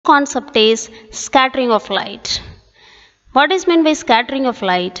Concept is scattering of light. What is meant by scattering of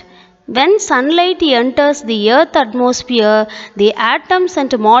light? When sunlight enters the earth atmosphere, the atoms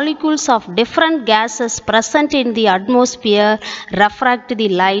and molecules of different gases present in the atmosphere refract the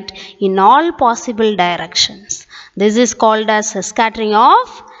light in all possible directions. This is called as a scattering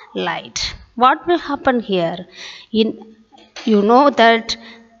of light. What will happen here? You know that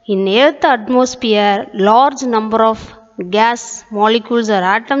in earth atmosphere, large number of gas molecules or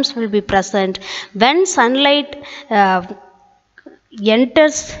atoms will be present. When sunlight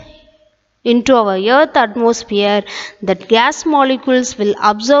enters into our earth atmosphere, that gas molecules will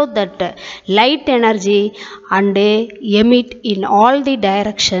absorb that light energy and emit in all the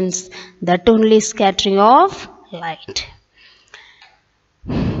directions. That only scattering of light.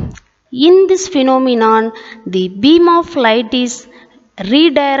 In this phenomenon, the beam of light is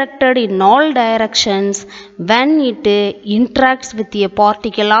redirected in all directions when it interacts with a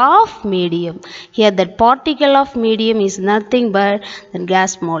particle of medium. Here that particle of medium is nothing but the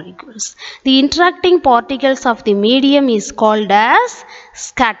gas molecules. The interacting particles of the medium is called as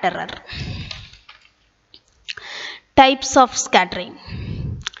scatterer. Types of scattering.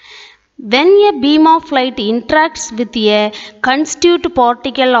 When a beam of light interacts with a constituent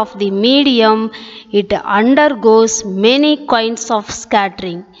particle of the medium, it undergoes many kinds of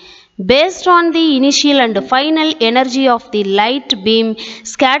scattering. Based on the initial and final energy of the light beam,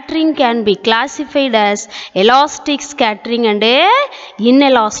 scattering can be classified as elastic scattering and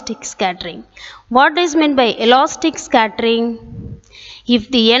inelastic scattering. What is meant by elastic scattering? If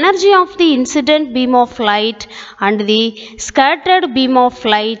the energy of the incident beam of light and the scattered beam of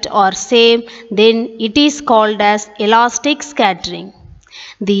light are same, then it is called as elastic scattering.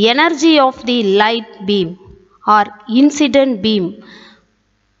 The energy of the light beam or incident beam,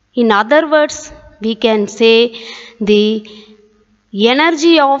 in other words, we can say the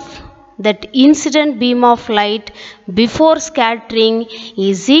energy of that incident beam of light before scattering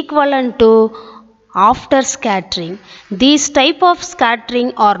is equivalent to after scattering. These type of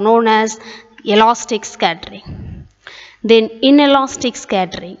scattering are known as elastic scattering. Then inelastic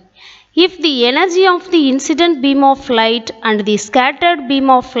scattering. If the energy of the incident beam of light and the scattered beam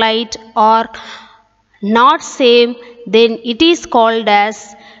of light are not same, then it is called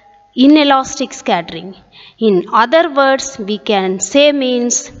as inelastic scattering. In other words, we can say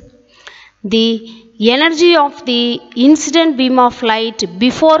means the energy of the incident beam of light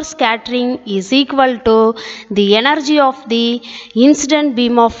before scattering is equal to the energy of the incident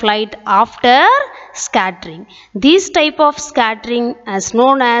beam of light after scattering. This type of scattering is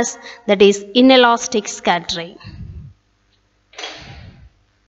known as that is inelastic scattering.